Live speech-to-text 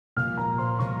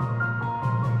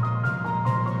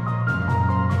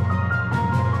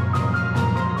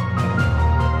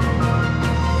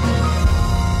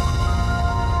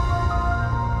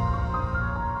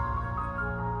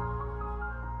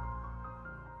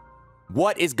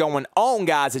What is going on,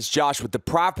 guys? It's Josh with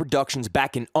DepriveD Productions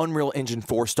back in Unreal Engine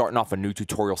 4, starting off a new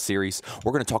tutorial series.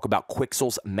 We're going to talk about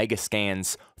Quixel's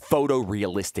Megascans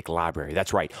photorealistic library.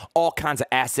 That's right, all kinds of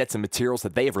assets and materials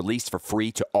that they have released for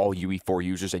free to all UE4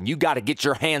 users, and you got to get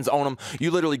your hands on them. You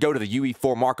literally go to the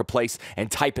UE4 marketplace and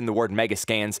type in the word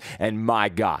Megascans, and my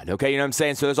God, okay, you know what I'm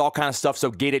saying? So there's all kinds of stuff,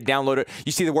 so get it, download it.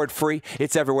 You see the word free,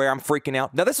 it's everywhere. I'm freaking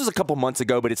out. Now, this was a couple months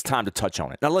ago, but it's time to touch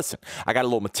on it. Now, listen, I got a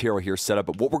little material here set up,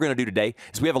 but what we're going to do today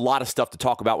is we have a lot of stuff to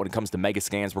talk about when it comes to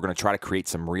Megascans. We're going to try to create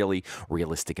some really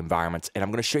realistic environments, and I'm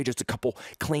going to show you just a couple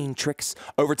clean tricks.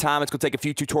 Over time, it's going to take a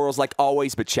few tutorials like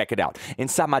always, but check it out.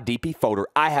 Inside my DP folder,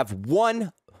 I have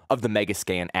one of the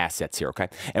Megascan assets here, okay?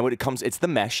 And when it comes, it's the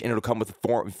mesh, and it'll come with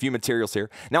a few materials here.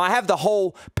 Now, I have the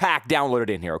whole pack downloaded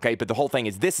in here, okay? But the whole thing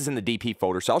is, this is in the DP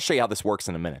folder, so I'll show you how this works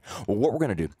in a minute. Well, what we're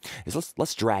going to do is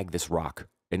let's drag this rock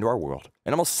into our world.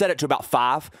 And I'm going to set it to about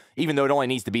 5, even though it only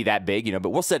needs to be that big, you know,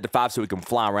 but we'll set it to 5 so we can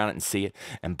fly around it and see it.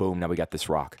 And boom, now we got this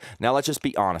rock. Now, let's just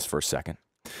be honest for a second.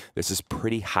 This is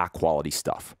pretty high-quality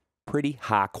stuff. Pretty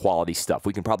high-quality stuff.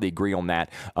 We can probably agree on that.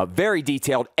 Very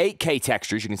detailed 8K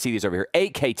textures. You can see these over here,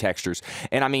 8K textures.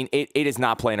 And I mean, it is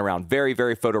not playing around. Very,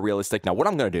 very photorealistic. Now, what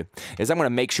I'm going to do is I'm going to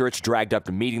make sure it's dragged up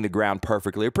to meeting the ground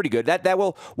perfectly. Pretty good. That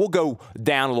will go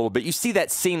down a little bit. You see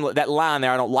that seam, that line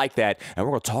there? I don't like that. And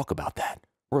we're going to talk about that.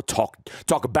 We're going to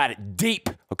talk about it deep,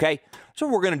 okay? So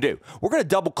what we're going to do, we're going to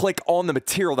double-click on the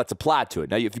material that's applied to it.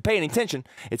 Now, if you pay any attention,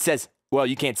 it says, well,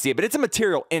 you can't see it, but it's a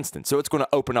material instance. So it's going to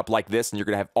open up like this, and you're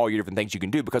going to have all your different things you can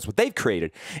do, because what they've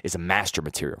created is a master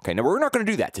material. Okay, now we're not going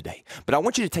to do that today, but I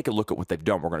want you to take a look at what they've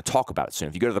done. We're going to talk about it soon.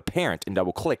 If you go to the parent and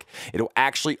double click, it'll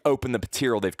actually open the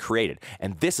material they've created.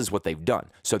 And this is what they've done.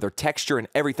 So their texture and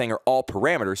everything are all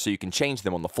parameters, so you can change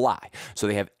them on the fly. So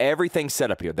they have everything set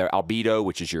up here. Their albedo,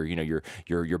 which is your, you know,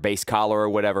 your base color or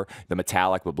whatever, the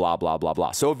metallic, blah, blah, blah,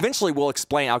 blah. So eventually I'll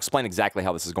explain exactly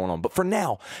how this is going on. But for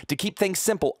now, to keep things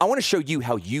simple, I want to show you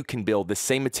how you can build the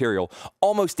same material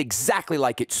almost exactly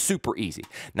like it, super easy.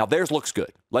 Now, theirs looks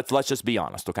good. Let's just be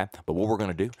honest, okay? But what we're going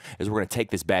to do is we're going to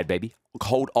take this bad baby,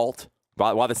 hold Alt,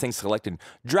 while this thing's selected,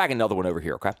 drag another one over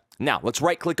here, okay? Now, let's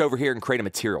right-click over here and create a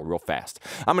material real fast.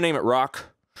 I'm going to name it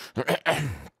Rock.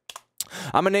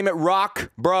 I'm gonna name it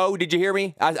Rock, bro. Did you hear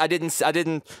me? I didn't.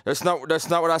 That's not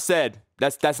what I said.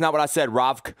 That's not what I said,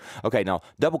 Rovk. Okay, now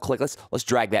double click. Let's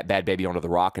drag that bad baby onto the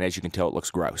rock, and as you can tell, it looks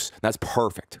gross. That's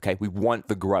perfect. Okay, we want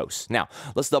the gross. Now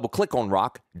let's double click on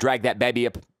rock. Drag that baby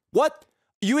up. What?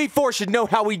 UE4 should know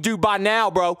how we do by now,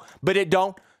 bro, but it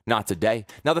don't. Not today.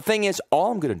 Now, the thing is,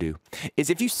 all I'm going to do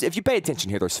is if you pay attention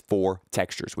here, there's 4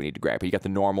 textures we need to grab. You got the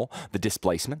normal, the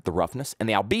displacement, the roughness, and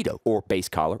the albedo, or base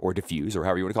color, or diffuse, or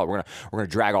however you want to call it. We're going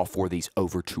to drag all 4 of these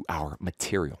over to our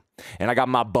material. And I got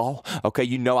my ball. Okay,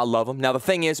 you know I love them. Now, the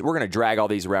thing is, we're going to drag all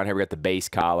these around here. We got the base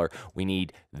color. We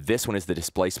need, this one is the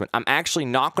displacement. I'm actually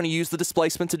not going to use the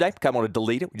displacement today because I want to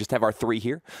delete it. We just have our 3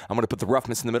 here. I'm going to put the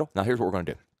roughness in the middle. Now, here's what we're going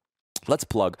to do. Let's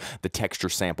plug the texture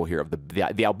sample here of the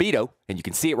albedo, and you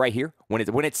can see it right here. When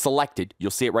it's selected, you'll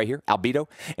see it right here, albedo,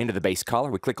 into the base color.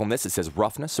 We click on this, it says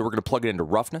roughness, so we're going to plug it into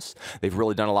roughness. They've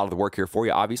really done a lot of the work here for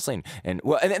you, obviously, and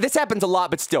this happens a lot,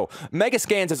 but still,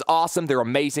 Megascans is awesome. They're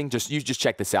amazing. You just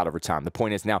check this out over time. The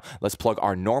point is now, let's plug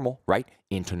our normal, right,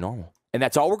 into normal. And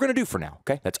that's all we're going to do for now,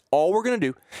 okay? That's all we're going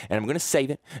to do. And I'm going to save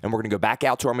it, and we're going to go back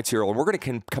out to our material, and we're going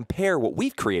to compare what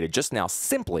we've created just now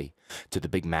simply to the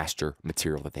big master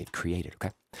material that they've created,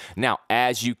 okay? Now,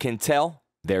 as you can tell,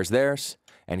 there's theirs,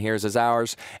 and here's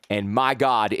ours, and my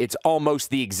God, it's almost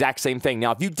the exact same thing.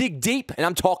 Now, if you dig deep, and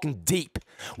I'm talking deep,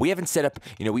 we haven't set up,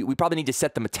 you know, we probably need to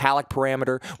set the metallic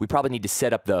parameter. We probably need to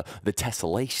set up the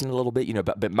tessellation a little bit, you know,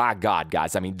 but my God,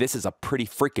 guys, I mean, this is a pretty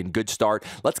freaking good start.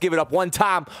 Let's give it up one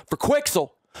time for Quixel,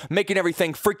 making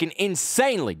everything freaking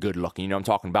insanely good looking. You know what I'm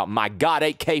talking about? My God,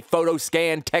 8K photo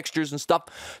scan, textures and stuff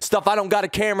I don't got a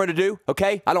camera to do,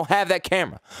 okay? I don't have that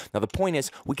camera. Now, the point is,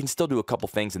 we can still do a couple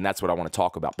things, and that's what I want to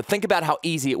talk about. But think about how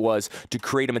easy it was to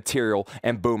create a material,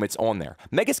 and boom, it's on there.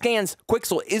 Megascans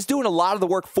Quixel is doing a lot of the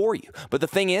work for you. But the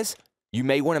thing is, you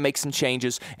may want to make some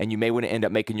changes, and you may want to end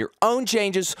up making your own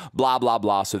changes, blah, blah,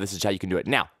 blah. So this is how you can do it.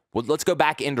 Now, well, let's go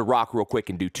back into rock real quick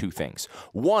and do 2 things.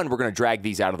 One, we're going to drag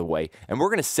these out of the way, and we're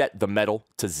going to set the metal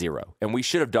to 0. And we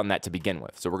should have done that to begin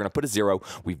with. So we're going to put a 0.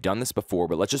 We've done this before,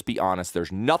 but let's just be honest. There's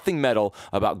nothing metal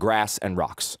about grass and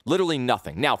rocks. Literally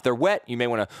nothing. Now, if they're wet, we may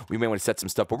want to set some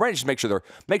stuff, but we're going to just make sure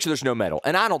there's no metal.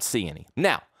 And I don't see any.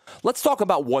 Now, let's talk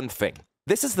about one thing.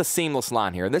 This is the seamless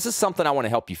line here, and this is something I want to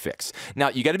help you fix. Now,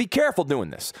 you got to be careful doing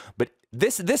this, but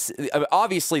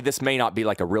obviously, this may not be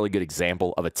like a really good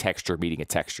example of a texture meeting a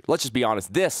texture. Let's just be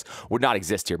honest. This would not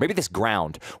exist here. Maybe this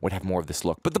ground would have more of this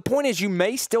look. But the point is, you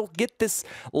may still get this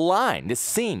line, this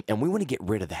seam, and we want to get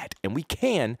rid of that. And we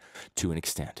can to an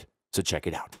extent. So check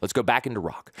it out. Let's go back into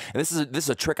Rock. And this is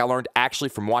a trick I learned actually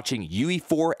from watching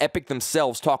UE4 Epic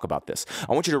themselves talk about this.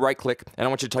 I want you to right-click, and I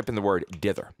want you to type in the word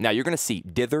dither. Now, you're going to see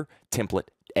dither template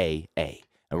AA.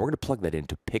 And we're going to plug that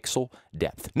into pixel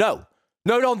depth. No,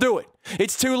 don't do it.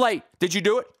 It's too late. Did you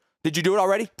do it? Did you do it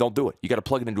already? Don't do it. You got to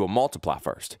plug it into a multiply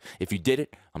first. If you did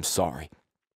it, I'm sorry.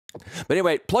 But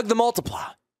anyway, plug the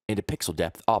multiply into pixel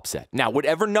depth offset. Now,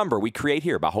 whatever number we create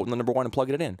here by holding the number 1 and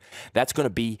plugging it in, that's going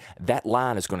to be, that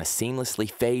line is going to seamlessly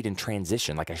fade and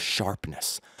transition like a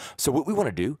sharpness. So what we want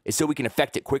to do is so we can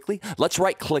affect it quickly, let's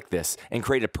right-click this and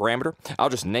create a parameter. I'll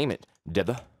just name it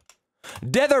dither.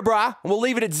 Dither, brah. We'll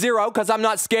leave it at 0 because I'm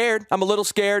not scared. I'm a little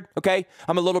scared, okay?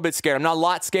 I'm a little bit scared. I'm not a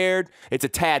lot scared. It's a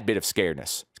tad bit of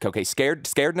scaredness. Okay,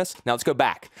 scaredness? Now let's go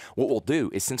back. What we'll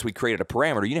do is since we created a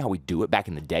parameter, you know how we do it back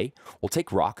in the day? We'll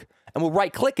take Rock and we'll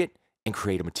right-click it and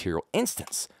create a material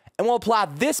instance. And we'll apply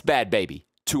this bad baby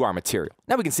to our material.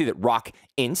 Now we can see that Rock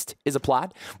Inst is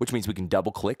applied, which means we can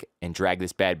double-click and drag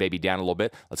this bad baby down a little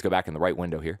bit. Let's go back in the right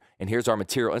window here. And here's our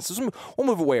material. And so we'll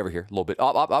move it way over here a little bit.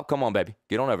 Up. Come on, baby.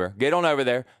 Get on over. Get on over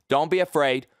there. Don't be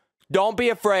afraid. Don't be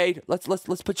afraid. Let's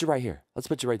put you right here. Let's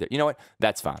put you right there. You know what?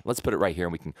 That's fine. Let's put it right here,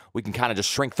 and we can kind of just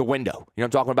shrink the window. You know what I'm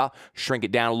talking about? Shrink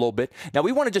it down a little bit. Now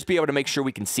we want to just be able to make sure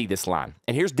we can see this line.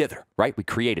 And here's dither, right? We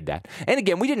created that. And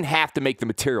again, we didn't have to make the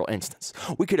material instance.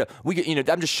 We could, you know,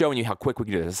 I'm just showing you how quick we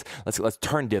can do this. Let's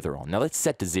turn dither on. Now let's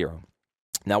set to 0.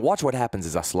 Now watch what happens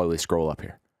as I slowly scroll up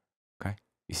here. Okay,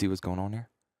 you see what's going on there?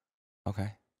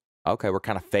 Okay, we're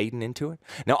kind of fading into it.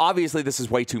 Now, obviously, this is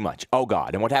way too much. Oh,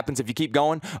 God. And what happens if you keep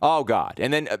going? Oh, God.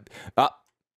 And then,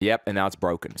 yep, and now it's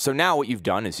broken. So now what you've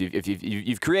done is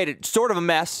you've created sort of a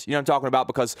mess, you know what I'm talking about,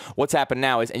 because what's happened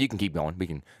now is, and you can keep going.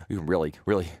 You can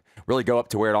really go up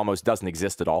to where it almost doesn't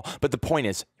exist at all. But the point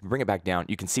is, bring it back down.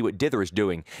 You can see what dither is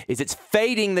doing is it's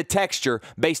fading the texture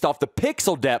based off the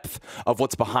pixel depth of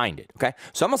what's behind it, okay?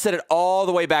 So I'm going to set it all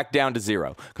the way back down to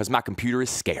 0 because my computer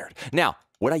is scared. Now,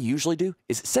 what I usually do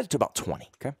is set it to about 20,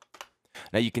 okay?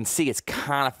 Now you can see it's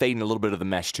kind of fading a little bit of the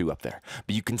mesh too up there.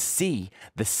 But you can see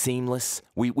the seamless,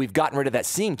 we've gotten rid of that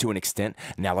seam to an extent.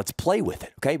 Now let's play with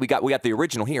it, okay? We got the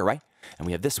original here, right? And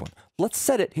we have this one. Let's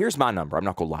set it, here's my number, I'm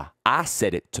not gonna lie. I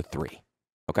set it to 3,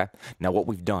 okay? Now what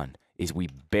we've done is we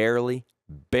barely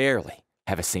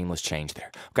have a seamless change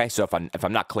there, okay? So if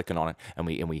I'm not clicking on it and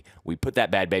we put that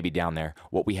bad baby down there,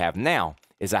 what we have now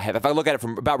is if I look at it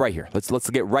from about right here, let's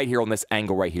get right here on this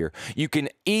angle right here, you can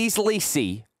easily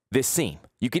see this seam.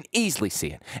 You can easily see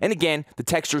it. And again, the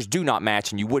textures do not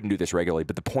match, and you wouldn't do this regularly,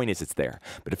 but the point is it's there.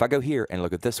 But if I go here and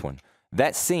look at this one,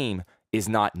 that seam is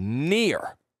not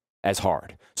near as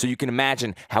hard. So you can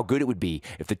imagine how good it would be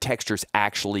if the textures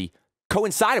actually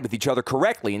coincided with each other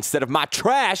correctly instead of my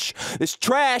trash, this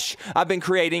trash I've been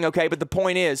creating, okay? But the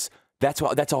point is, that's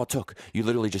all it took. You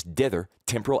literally just dither,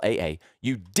 temporal AA,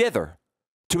 you dither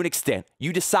to an extent.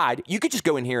 You decide, you could just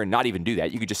go in here and not even do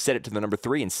that. You could just set it to the number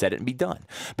 3 and set it and be done.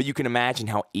 But you can imagine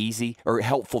how easy or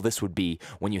helpful this would be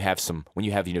when you have some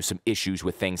issues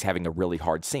with things having a really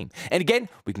hard seam. And again,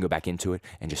 we can go back into it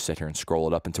and just sit here and scroll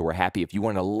it up until we're happy. If you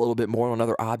want a little bit more on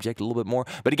another object, a little bit more.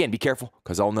 But again, be careful,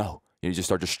 because I'll know. You just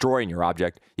start destroying your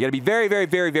object. You got to be very, very,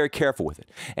 very, very careful with it.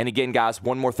 And again, guys,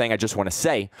 one more thing I just want to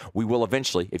say. We will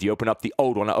eventually, if you open up the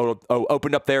old one,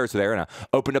 opened up theirs there, and I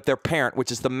opened up their parent,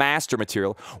 which is the master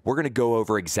material, we're going to go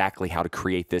over exactly how to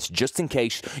create this, just in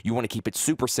case you want to keep it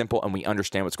super simple and we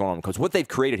understand what's going on. Because what they've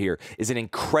created here is an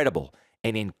incredible,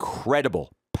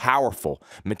 powerful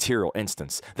material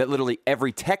instance that literally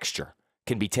every texture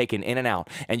can be taken in and out,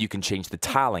 and you can change the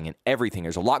tiling and everything.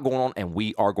 There's a lot going on, and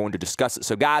we are going to discuss it.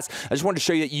 So, guys, I just wanted to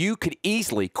show you that you could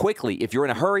easily, quickly, if you're in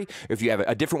a hurry, if you have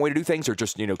a different way to do things, or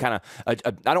just, kind of, I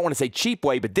don't want to say cheap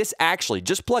way, but this actually,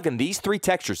 just plugging these 3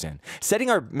 textures in,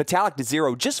 setting our metallic to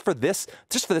 0 just for this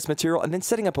material, and then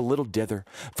setting up a little dither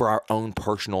for our own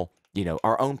personal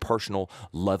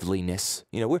loveliness.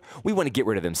 We want to get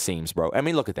rid of them seams, bro. I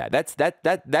mean, look at that.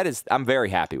 That is, I'm very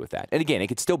happy with that. And again, it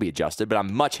could still be adjusted, but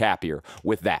I'm much happier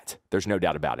with that. There's no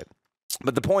doubt about it.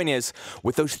 But the point is,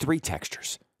 with those 3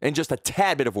 textures, and just a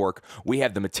tad bit of work, we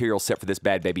have the material set for this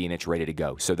bad baby, and it's ready to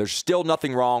go. So there's still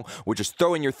nothing wrong with just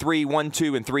throwing your 3, 1,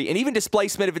 2, and 3, and even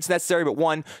displacement if it's necessary, but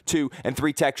 1, 2, and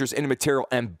 3 textures in the material,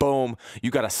 and boom, you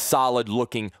got a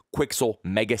solid-looking Quixel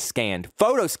Megascan,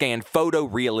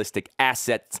 photorealistic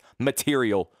assets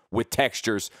material with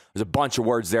textures. There's a bunch of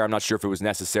words there. I'm not sure if it was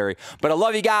necessary. But I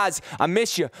love you guys. I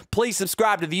miss you. Please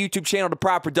subscribe to the YouTube channel,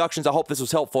 DepriveD Productions. I hope this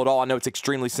was helpful at all. I know it's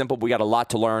extremely simple, but we got a lot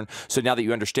to learn. So now that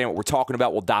you understand what we're talking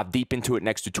about, we'll dive deep into it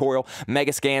next tutorial.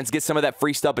 Megascans, get some of that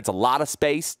free stuff. It's a lot of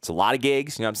space. It's a lot of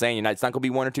gigs. You know what I'm saying? It's not going to be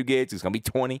 1 or 2 gigs. It's going to be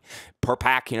 20 per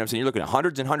pack. You know what I'm saying? You're looking at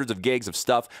hundreds and hundreds of gigs of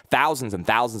stuff, thousands and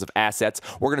thousands of assets.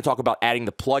 We're going to talk about adding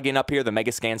the plugin up here, the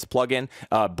Megascans plugin,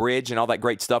 bridge, and all that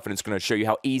great stuff, and it's going to show you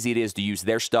how easy it is to use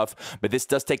their stuff. But this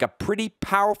does take a pretty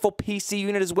powerful PC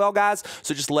unit as well, guys.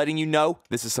 So just letting you know,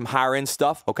 this is some higher end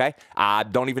stuff, okay? I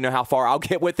don't even know how far I'll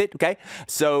get with it, okay?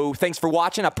 So thanks for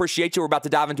watching. I appreciate you. We're about to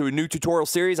dive into a new tutorial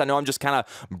series. I know I'm just kind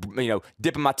of, you know,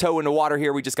 dipping my toe in the water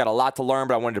here. We just got a lot to learn,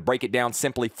 but I wanted to break it down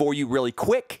simply for you really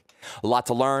quick. A lot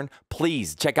to learn.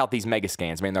 Please check out these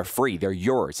Megascans, man. They're free. They're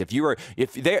yours. If you are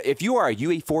a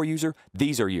UE4 user,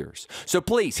 these are yours. So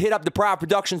please hit up DepriveD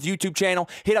Productions YouTube channel.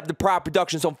 Hit up DepriveD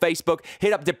Productions on Facebook.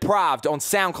 Hit up DepriveD on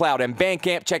SoundCloud and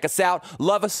Bandcamp. Check us out.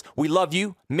 Love us. We love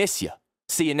you. Miss you.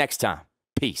 See you next time.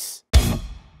 Peace.